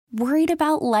Worried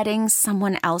about letting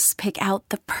someone else pick out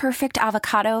the perfect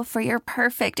avocado for your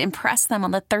perfect impress them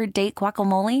on the third date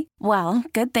guacamole? Well,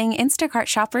 good thing Instacart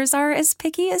shoppers are as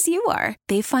picky as you are.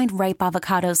 They find ripe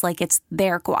avocados like it's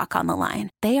their guac on the line.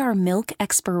 They are milk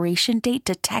expiration date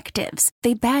detectives.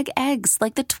 They bag eggs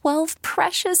like the 12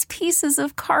 precious pieces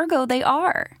of cargo they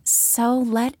are. So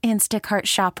let Instacart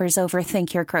shoppers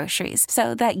overthink your groceries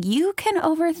so that you can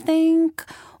overthink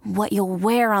what you'll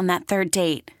wear on that third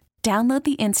date. Download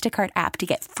the Instacart app to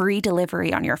get free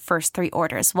delivery on your first 3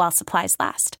 orders while supplies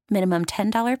last. Minimum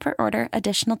 $10 per order.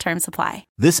 Additional terms apply.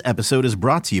 This episode is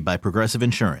brought to you by Progressive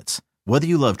Insurance. Whether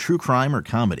you love true crime or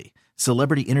comedy,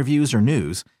 celebrity interviews or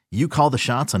news, you call the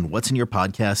shots on what's in your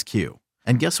podcast queue.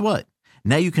 And guess what?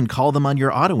 Now you can call them on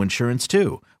your auto insurance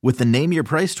too with the Name Your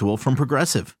Price tool from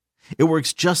Progressive. It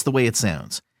works just the way it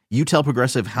sounds. You tell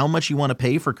Progressive how much you want to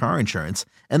pay for car insurance,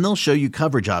 and they'll show you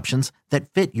coverage options that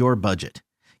fit your budget.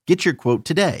 Get your quote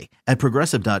today at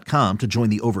Progressive.com to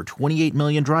join the over 28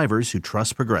 million drivers who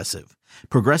trust Progressive.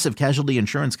 Progressive Casualty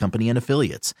Insurance Company and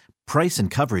Affiliates. Price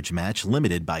and coverage match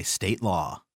limited by state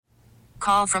law.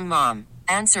 Call from mom.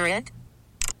 Answer it.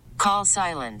 Call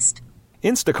silenced.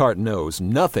 Instacart knows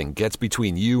nothing gets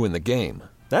between you and the game.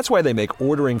 That's why they make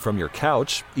ordering from your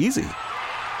couch easy.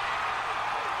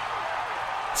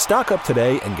 Stock up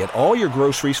today and get all your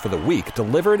groceries for the week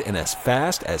delivered in as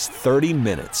fast as 30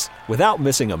 minutes without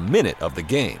missing a minute of the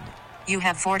game. You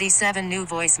have 47 new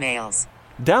voicemails.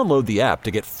 Download the app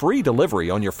to get free delivery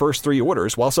on your first 3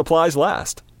 orders while supplies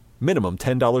last. Minimum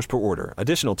 $10 per order.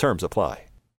 Additional terms apply.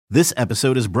 This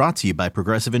episode is brought to you by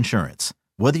Progressive Insurance.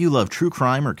 Whether you love true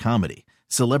crime or comedy,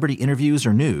 celebrity interviews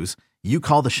or news, you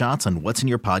call the shots on what's in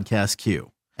your podcast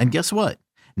queue. And guess what?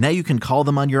 Now you can call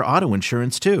them on your auto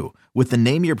insurance too with the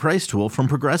Name Your Price tool from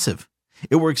Progressive.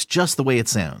 It works just the way it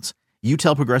sounds. You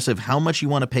tell Progressive how much you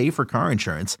want to pay for car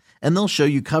insurance, and they'll show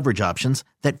you coverage options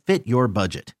that fit your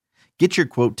budget. Get your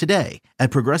quote today at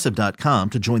Progressive.com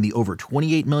to join the over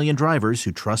 28 million drivers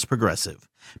who trust Progressive.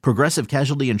 Progressive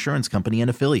Casualty Insurance Company and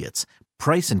Affiliates.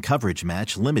 Price and coverage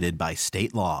match limited by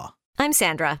state law. I'm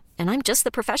Sandra, and I'm just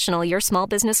the professional your small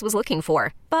business was looking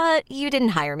for. But you didn't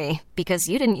hire me because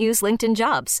you didn't use LinkedIn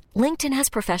Jobs. LinkedIn has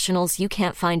professionals you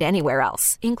can't find anywhere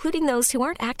else, including those who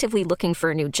aren't actively looking for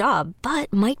a new job,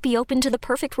 but might be open to the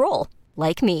perfect role,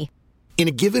 like me. In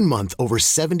a given month, over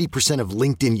 70% of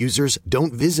LinkedIn users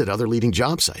don't visit other leading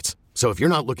job sites. So if you're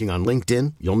not looking on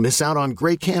LinkedIn, you'll miss out on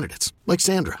great candidates like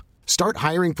Sandra. Start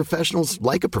hiring professionals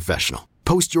like a professional.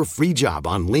 Post your free job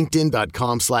on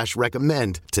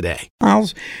linkedin.com/recommend today.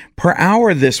 Miles per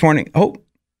hour this morning. Oh,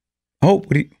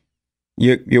 what are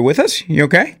you're with us? You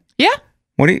okay? Yeah.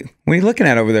 What are you looking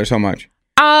at over there so much?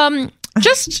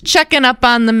 Just checking up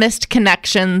on the missed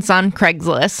connections on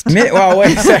Craigslist. Well,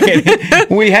 wait a second.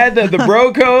 We had the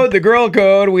bro code, the girl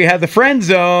code, we had the friend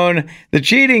zone, the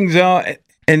cheating zone,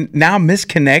 and now missed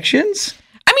connections?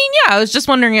 I mean, yeah, I was just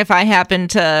wondering if I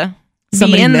happened to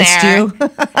Somebody be in missed there. you.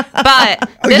 But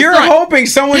you're hoping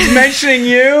someone's mentioning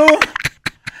you?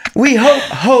 We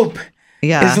hope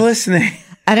is listening.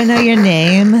 I don't know your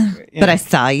name, but I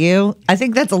saw you. I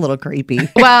think that's a little creepy.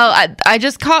 Well, I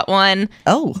just caught one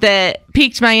that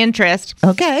piqued my interest.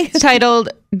 Okay. It's titled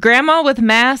Grandma with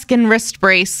Mask and Wrist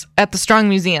Brace at the Strong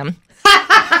Museum.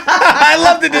 I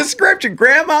love the description.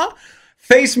 Grandma,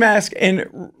 face mask, and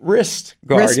wrist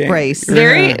guard. Wrist brace.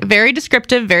 Very, very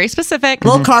descriptive, very specific.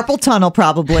 Little carpal tunnel,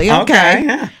 probably. Okay.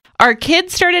 Yeah. Our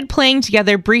kids started playing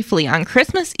together briefly on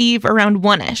Christmas Eve around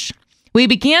 1-ish. We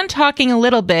began talking a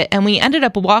little bit, and we ended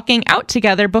up walking out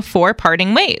together before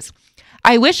parting ways.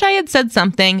 I wish I had said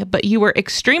something, but you were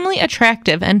extremely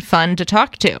attractive and fun to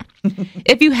talk to.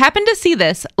 If you happen to see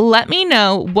this, let me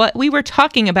know what we were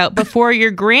talking about before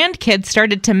your grandkids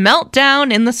started to melt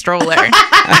down in the stroller.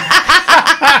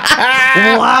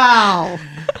 Wow.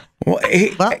 Well,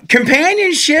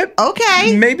 companionship.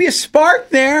 Okay. Maybe a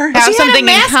spark there. Have something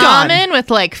in common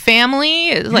with like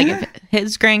family, like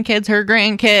his grandkids, her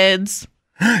grandkids.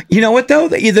 You know what, though?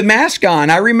 The mask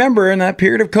on. I remember in that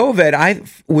period of COVID, I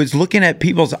was looking at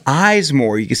people's eyes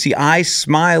more. You could see eyes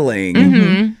smiling.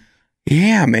 Mm-hmm.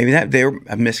 Yeah, maybe they were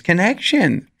a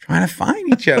misconnection, trying to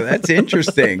find each other. That's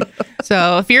interesting.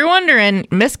 So if you're wondering,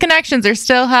 misconnections are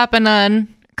still happening on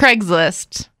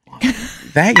Craigslist.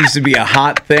 That used to be a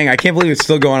hot thing. I can't believe it's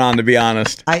still going on, to be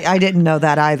honest. I didn't know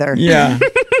that either. Yeah.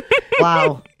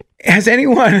 Wow. Has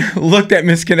anyone looked at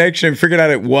Misconnection and figured out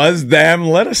it was them?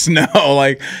 Let us know.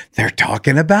 Like, they're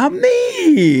talking about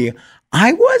me.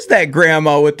 I was that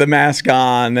grandma with the mask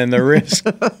on and the wrist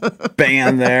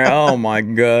band there. Oh, my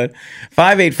God.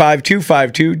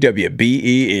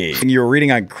 585-252-WBEE. You were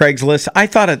reading on Craigslist. I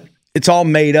thought it's all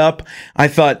made up. I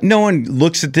thought no one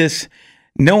looks at this,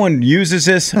 no one uses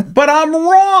this, but I'm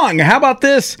wrong. How about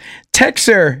this?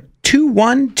 Texter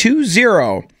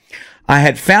 2120. I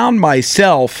had found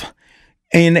myself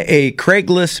in a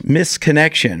Craigslist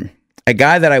misconnection. A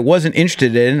guy that I wasn't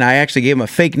interested in, I actually gave him a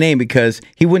fake name because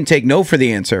he wouldn't take no for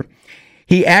the answer.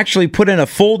 He actually put in a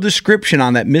full description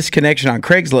on that misconnection on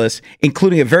Craigslist,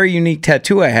 including a very unique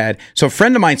tattoo I had. So a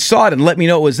friend of mine saw it and let me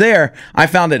know it was there. I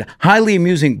found it highly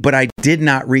amusing, but I did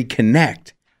not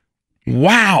reconnect.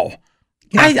 Wow.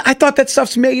 Yeah. I thought that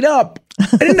stuff's made up.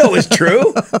 I didn't know it was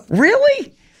true.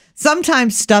 Really?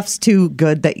 Sometimes stuff's too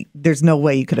good that there's no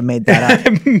way you could have made that up.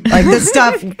 Like this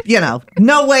stuff,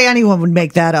 no way anyone would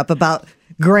make that up about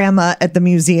grandma at the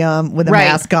museum with a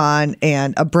mask on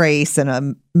and a brace and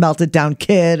a melted down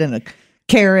kid and a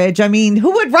carriage. I mean,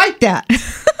 who would write that?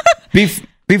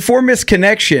 Before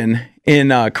misconnection in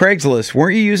Craigslist,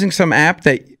 weren't you using some app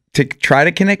to try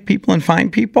to connect people and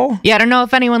find people? Yeah, I don't know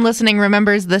if anyone listening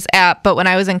remembers this app, but when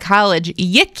I was in college,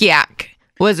 Yik Yak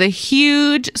was a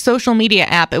huge social media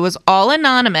app. It was all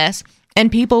anonymous,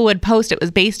 and people would post. It was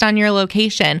based on your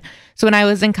location. So when I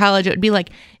was in college, it would be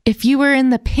like, if you were in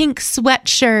the pink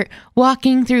sweatshirt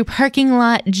walking through parking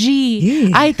lot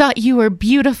G, I thought you were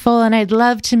beautiful, and I'd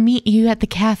love to meet you at the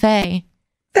cafe.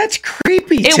 That's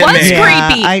creepy. It was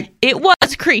creepy. It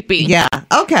was creepy. Yeah.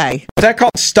 Okay. Is that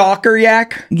called Stalker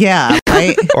Yak? Yeah.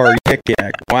 Right. Or Yik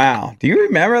Yak? Wow. Do you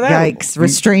remember that? Yikes.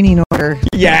 Restraining order.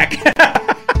 Yak.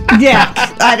 Yeah.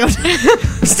 I don't.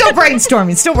 Still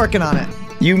brainstorming. Still working on it.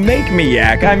 You make me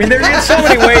yak. I mean, there's so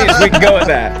many ways we can go with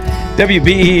that.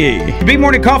 WBEE. Big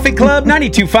Morning Coffee Club,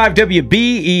 92.5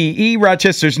 WBEE,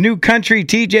 Rochester's New Country.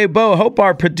 TJ Bo, Hope,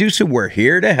 our producer, we're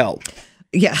here to help.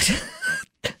 Yeah.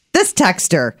 This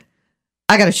texter,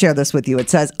 I got to share this with you. It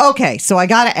says, okay, so I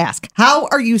got to ask, how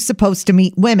are you supposed to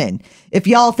meet women if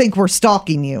y'all think we're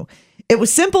stalking you? It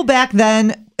was simple back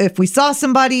then. If we saw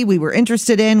somebody we were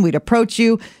interested in, we'd approach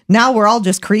you. Now we're all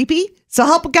just creepy. So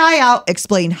help a guy out,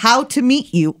 explain how to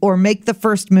meet you or make the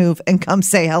first move and come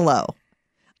say hello.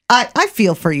 I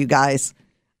feel for you guys.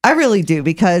 I really do,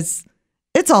 because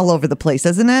it's all over the place,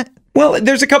 isn't it? Well,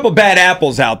 there's a couple bad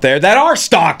apples out there that are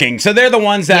stalking. So they're the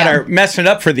ones that are messing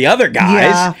up for the other guys.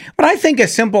 Yeah. But I think a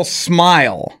simple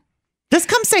smile. Just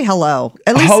come say hello.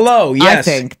 At least hello, yes.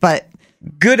 I think, but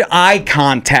good eye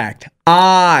contact.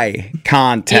 Eye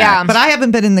contact. Yeah, but I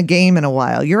haven't been in the game in a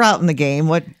while. You're out in the game.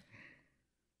 What?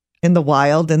 In the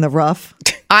wild, in the rough?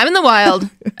 I'm in the wild.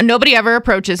 Nobody ever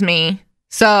approaches me.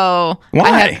 So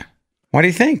why? Why do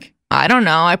you think? I don't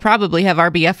know. I probably have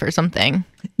RBF or something.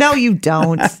 No, you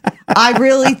don't. I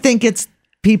really think it's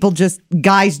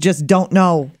guys just don't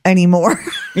know anymore.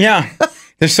 Yeah.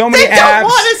 There's so many apps. They don't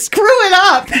want to screw it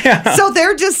up. Yeah. So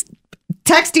they're just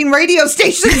texting radio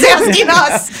stations asking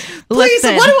us, please,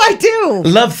 what do I do?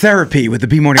 Love therapy with the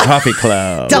B Morning Coffee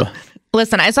Club.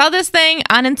 Listen, I saw this thing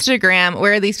on Instagram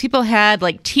where these people had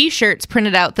like T-shirts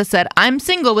printed out that said, I'm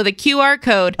single, with a QR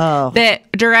code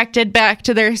that directed back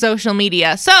to their social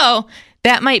media. So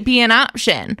that might be an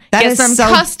option. Get some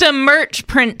custom merch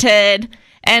printed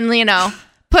and,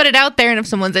 put it out there. And if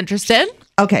someone's interested.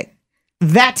 Okay.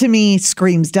 That to me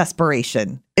screams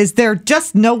desperation. Is there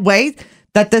just no way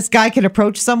that this guy could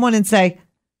approach someone and say,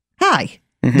 hi,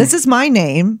 this is my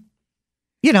name.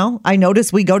 I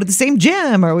notice we go to the same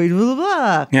gym or we blah, blah,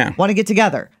 blah. Yeah. Want to get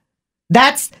together.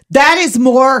 That is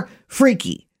more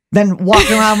freaky than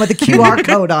walking around with a QR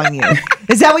code on you.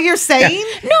 Is that what you're saying?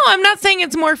 No, I'm not saying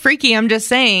it's more freaky. I'm just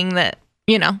saying that,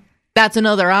 that's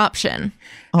another option.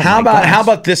 Oh how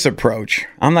about this approach?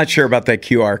 I'm not sure about that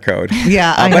QR code.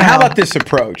 Yeah, but how about this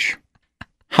approach?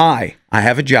 Hi, I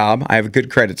have a job. I have a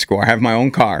good credit score. I have my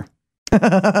own car.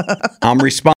 I'm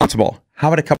responsible. How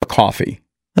about a cup of coffee?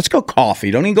 Let's go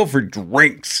coffee. Don't even go for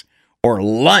drinks or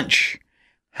lunch.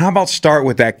 How about start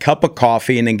with that cup of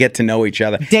coffee and then get to know each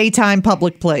other? Daytime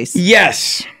public place.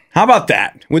 Yes. How about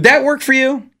that? Would that work for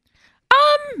you?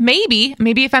 Maybe.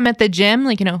 Maybe if I'm at the gym,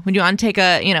 would you want to take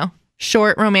a,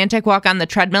 short romantic walk on the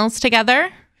treadmills together?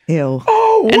 Ew.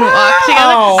 Oh, and walk together?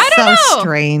 I don't know. So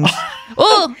strange.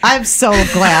 Well, I'm so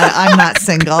glad I'm not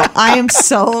single. I am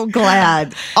so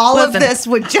glad. All of this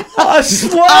would just a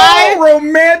slow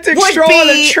romantic stroll on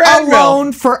a treadmill.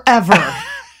 Alone forever.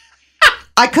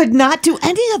 I could not do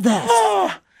any of this.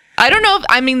 I don't know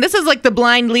if, this is like the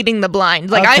blind leading the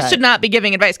blind. I should not be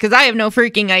giving advice because I have no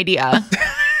freaking idea.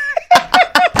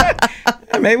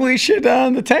 Maybe we should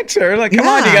on the text her. Come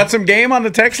on, you got some game on the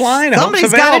text line?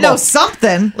 Somebody's got to know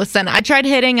something. Listen, I tried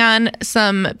hitting on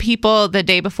some people the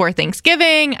day before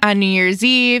Thanksgiving on New Year's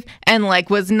Eve and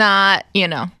was not,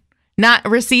 not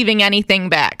receiving anything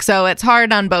back. So it's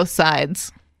hard on both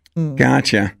sides.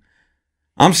 Gotcha.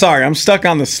 I'm sorry. I'm stuck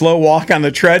on the slow walk on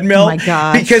the treadmill. Oh my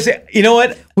gosh. Because you know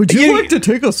what? Would you like to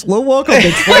take a slow walk on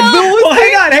the treadmill? Well,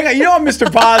 hang on. You know I'm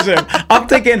Mr. Positive. I'm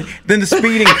thinking then the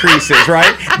speed increases,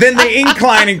 right? Then the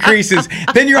incline increases.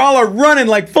 Then you're all running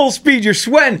like full speed. You're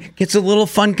sweating. Gets a little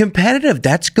fun competitive.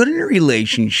 That's good in a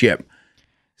relationship.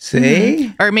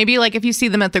 See? Or maybe like if you see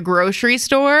them at the grocery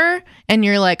store and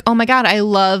you're like, oh my God, I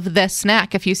love this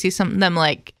snack. If you see them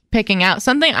like picking out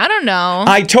something, I don't know.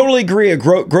 I totally agree. A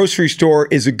grocery store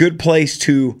is a good place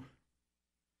to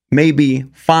maybe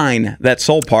find that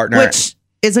soul partner. Which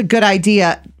is a good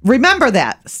idea. Remember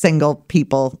that, single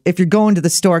people. If you're going to the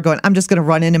store going, I'm just going to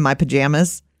run in my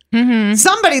pajamas.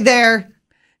 Somebody there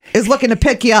is looking to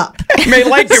pick you up. May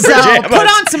like your So pajamas. put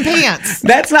on some pants.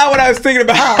 That's not what I was thinking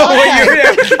about.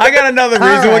 I got another reason.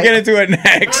 All right. We'll get into it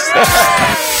next.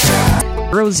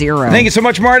 0-0. Thank you so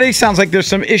much, Marty. Sounds like there's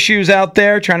some issues out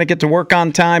there trying to get to work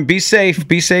on time. Be safe,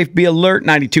 be alert.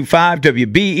 92.5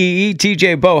 WBEE,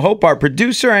 TJ Bo Hope, our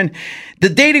producer. And the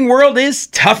dating world is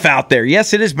tough out there.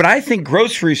 Yes, it is. But I think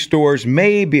grocery stores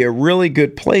may be a really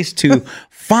good place to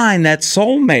find that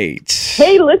soulmate.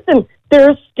 Hey, listen,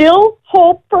 there's still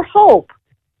hope for Hope.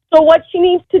 So what she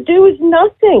needs to do is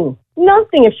nothing.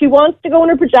 Nothing. If she wants to go in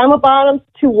her pajama bottoms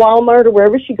to Walmart or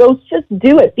wherever she goes, just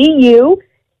do it. Be you.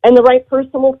 And the right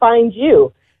person will find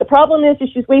you. The problem is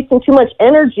she's wasting too much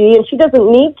energy, and she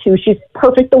doesn't need to. She's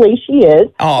perfect the way she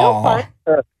is. They'll find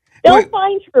her. They'll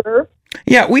find her.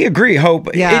 Yeah, we agree,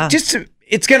 Hope. Yeah.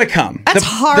 It's going to come. That's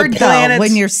hard, though,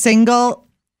 when you're single.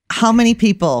 How many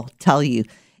people tell you,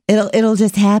 it'll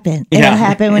just happen. It'll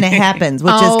happen when it happens,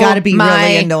 which has got to be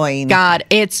really annoying. God,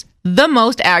 it's the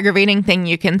most aggravating thing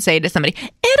you can say to somebody.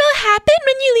 It'll happen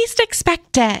when you least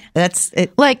expect it. That's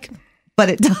it. But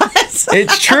it does.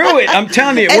 It's true. I'm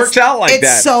telling you, it works out like that.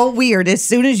 It's so weird. As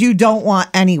soon as you don't want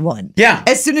anyone. Yeah.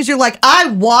 As soon as you're like,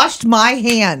 I washed my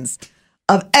hands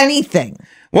of anything.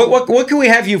 What can we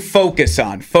have you focus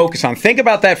on? Think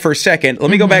about that for a second. Let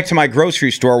me go back to my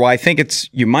grocery store where I think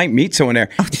you might meet someone there.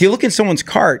 If you look in someone's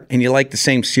cart and you like the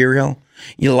same cereal,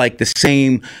 you like the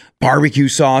same barbecue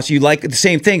sauce, you like the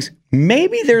same things,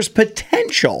 maybe there's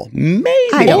potential.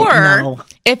 Maybe. Or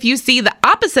if you see the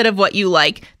opposite of what you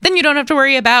like, then you don't have to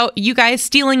worry about you guys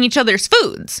stealing each other's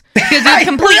foods because you have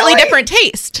completely different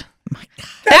taste.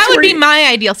 That would be my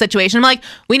ideal situation. I'm like,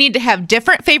 we need to have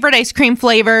different favorite ice cream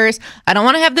flavors. I don't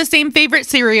want to have the same favorite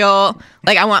cereal.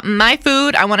 Like, I want my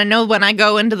food. I want to know when I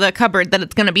go into the cupboard that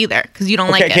it's going to be there because you don't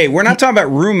like it. Okay, we're not talking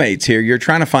about roommates here. You're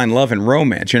trying to find love and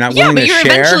romance. You're not willing to share. Yeah, but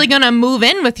you're eventually going to move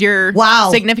in with your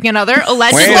significant other.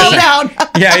 Allegedly. Slow down.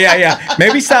 Yeah.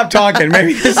 Maybe stop talking.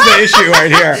 Maybe this is the issue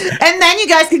right here. And then you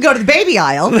guys can go to the baby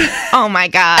aisle. Oh, my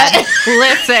God.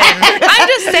 Listen, I'm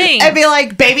just saying. And be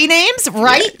like, baby names,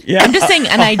 right? Yeah. I'm just saying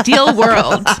an ideal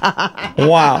world.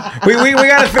 Wow. We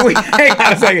got to hang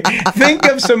on a second. Think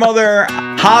of some other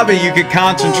hobby you could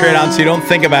concentrate on so you don't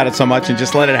think about it so much and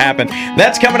just let it happen.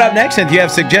 That's coming up next. And if you have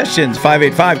suggestions,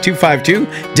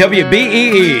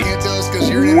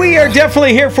 585-252-WBEE. We are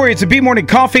definitely here for you. It's a B Morning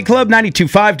Coffee Club,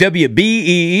 92.5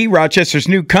 WBEE, Rochester's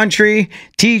new country.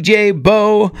 TJ,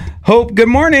 Bo, Hope, good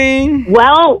morning.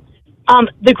 Well,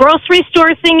 the grocery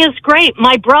store thing is great.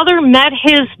 My brother met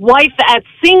his wife at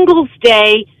Singles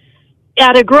Day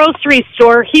at a grocery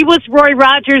store. He was Roy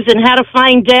Rogers and had to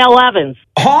find Dale Evans.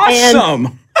 Awesome.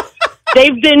 And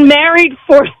they've been married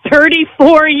for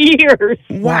 34 years.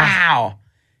 Wow.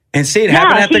 And see, it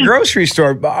happened at the grocery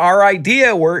store. Our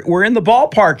idea, we're in the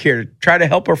ballpark here to try to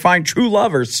help her find true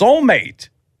love, her soulmate.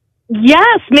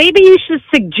 Yes, maybe you should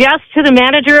suggest to the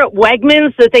manager at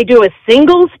Wegmans that they do a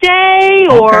Singles Day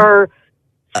or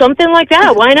something like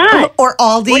that. Why not? Or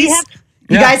Aldi's.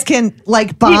 You guys can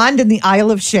bond in the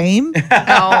aisle of shame.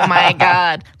 Oh my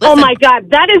God! Listen. Oh my God!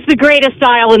 That is the greatest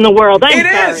aisle in the world. It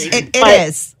is.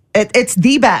 It's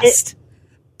the best.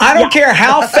 I don't care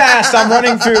how fast I'm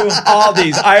running through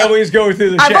Aldi's. I always go through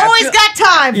the. I've always got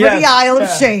time for the aisle of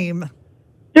shame.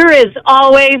 There is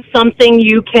always something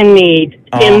you can need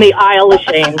in the aisle of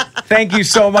shame. Thank you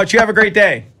so much. You have a great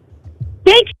day.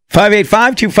 Thanks.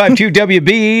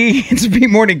 585-252-WBE. It's a B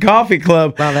Morning Coffee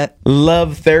Club. Love it.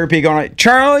 Love therapy going on.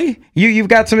 Charlie, you've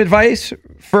got some advice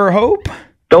for Hope?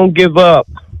 Don't give up.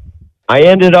 I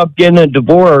ended up getting a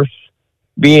divorce,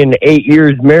 being 8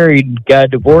 years married,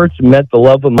 got divorced, and met the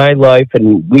love of my life,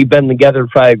 and we've been together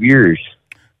 5 years.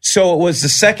 So it was the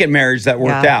second marriage that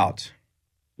worked out?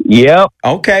 Yep.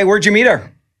 Okay, where'd you meet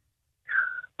her?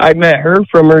 I met her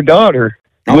from her daughter,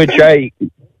 which I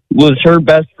was her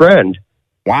best friend.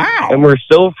 Wow. And we're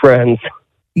still friends.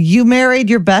 You married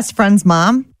your best friend's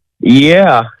mom?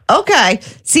 Yeah. Okay.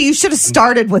 See, you should have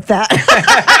started with that.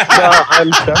 Well,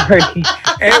 I'm sorry.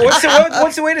 And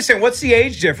what's the wait a second? What's the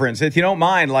age difference, if you don't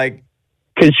mind? Like,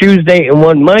 Because she was dating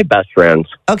one of my best friends.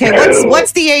 Okay,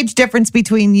 what's the age difference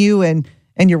between you and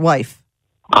your wife?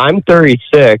 I'm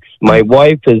 36. My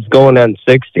wife is going on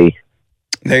 60.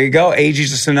 there you go. Age is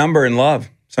just a number in love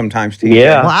sometimes, TJ.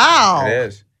 Yeah. Wow. It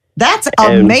is. That's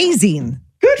And- amazing.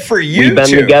 Good for you We've been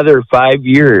two. together 5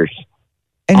 years.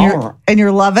 And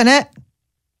you're loving it?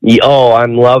 Oh,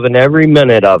 I'm loving every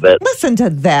minute of it. Listen to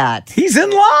that. He's in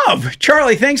love.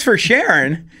 Charlie, thanks for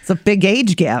sharing. It's a big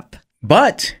age gap.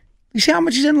 But you see how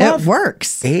much he's in love? It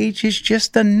works. Age is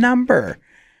just a number.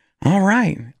 All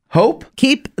right. Hope?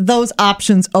 Keep those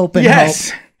options open, Yes.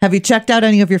 Hope. Have you checked out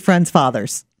any of your friends'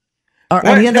 fathers? Are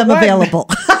What? any of them What? available?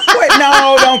 Wait,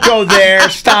 no, don't go there.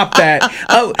 Stop that.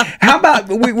 Oh, how about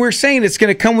we're saying it's going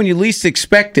to come when you least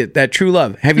expect it, that true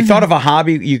love. Have you thought of a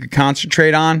hobby you could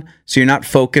concentrate on so you're not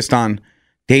focused on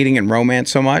dating and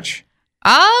romance so much?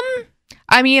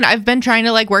 I mean, I've been trying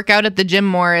to work out at the gym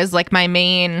more as my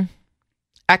main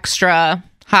extra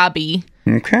hobby.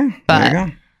 Okay. But- there you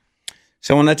go.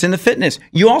 Someone that's into fitness.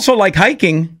 You also like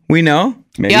hiking, we know.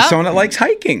 Maybe Yep. someone that likes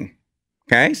hiking.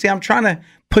 Okay. See, I'm trying to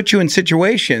put you in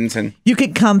situations and You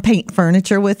could come paint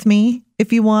furniture with me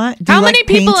if you want. Do How you like many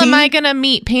people painting? am I going to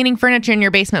meet painting furniture in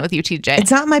your basement with you, TJ? It's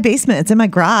not in my basement. It's in my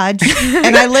garage.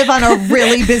 And I live on a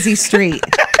really busy street.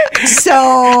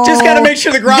 So just got to make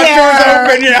sure the garage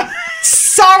door's open. Yeah.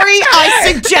 Sorry,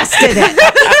 I suggested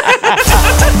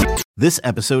it. This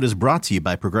episode is brought to you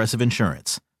by Progressive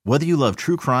Insurance. Whether you love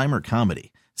true crime or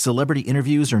comedy, celebrity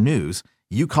interviews or news,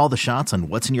 you call the shots on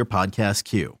what's in your podcast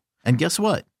queue. And guess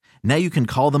what? Now you can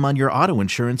call them on your auto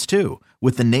insurance too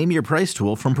with the Name Your Price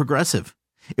tool from Progressive.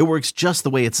 It works just the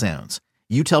way it sounds.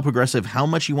 You tell Progressive how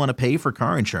much you want to pay for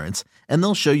car insurance, and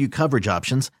they'll show you coverage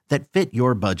options that fit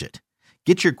your budget.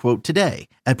 Get your quote today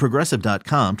at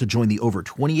Progressive.com to join the over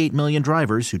 28 million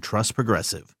drivers who trust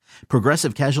Progressive.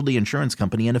 Progressive Casualty Insurance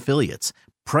Company and Affiliates.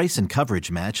 Price and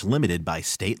coverage match limited by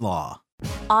state law.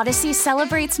 Odyssey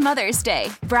celebrates Mother's Day,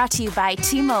 brought to you by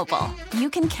T-Mobile. You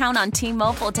can count on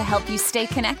T-Mobile to help you stay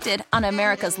connected on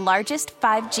America's largest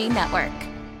 5G network.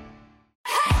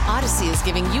 Odyssey is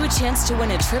giving you a chance to win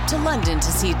a trip to London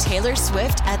to see Taylor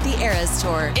Swift at the Eras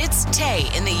Tour. It's Tay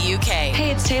in the UK.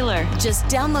 Hey, it's Taylor. Just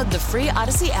download the free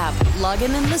Odyssey app, log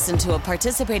in and listen to a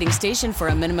participating station for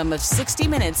a minimum of 60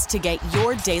 minutes to get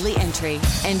your daily entry.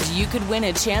 And you could win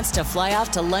a chance to fly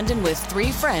off to London with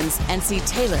 3 friends and see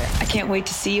Taylor. I can't wait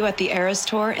to see you at the Eras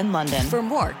Tour in London. For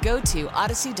more, go to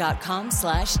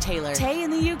odyssey.com/Taylor. Tay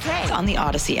in the UK. It's on the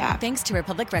Odyssey app. Thanks to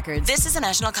Republic Records. This is a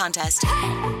national contest.